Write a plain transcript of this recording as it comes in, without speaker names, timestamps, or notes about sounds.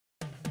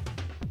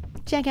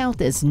Check out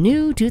this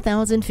new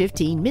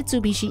 2015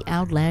 Mitsubishi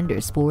Outlander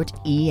Sport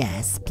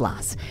ES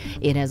Plus.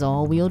 It has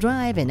all-wheel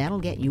drive, and that'll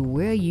get you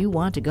where you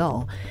want to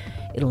go.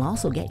 It'll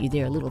also get you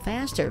there a little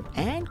faster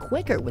and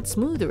quicker with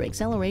smoother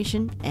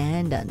acceleration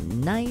and a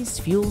nice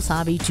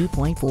fuel-savvy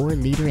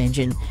 2.4-liter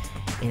engine.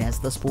 It has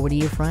the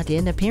sportier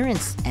front-end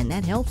appearance, and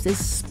that helps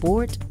this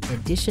Sport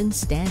edition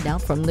stand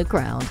out from the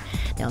crowd.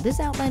 Now, this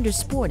Outlander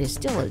Sport is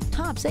still a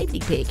top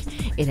safety pick.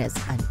 It has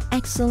an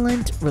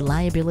excellent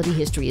reliability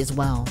history as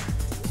well.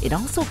 It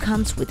also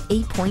comes with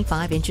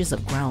 8.5 inches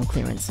of ground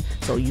clearance,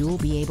 so you'll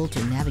be able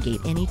to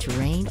navigate any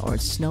terrain or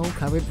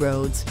snow-covered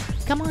roads.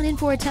 Come on in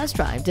for a test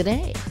drive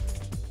today.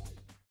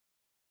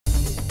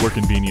 We're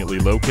conveniently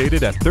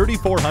located at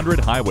 3400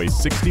 Highway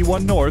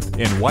 61 North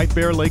in White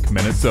Bear Lake,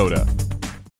 Minnesota.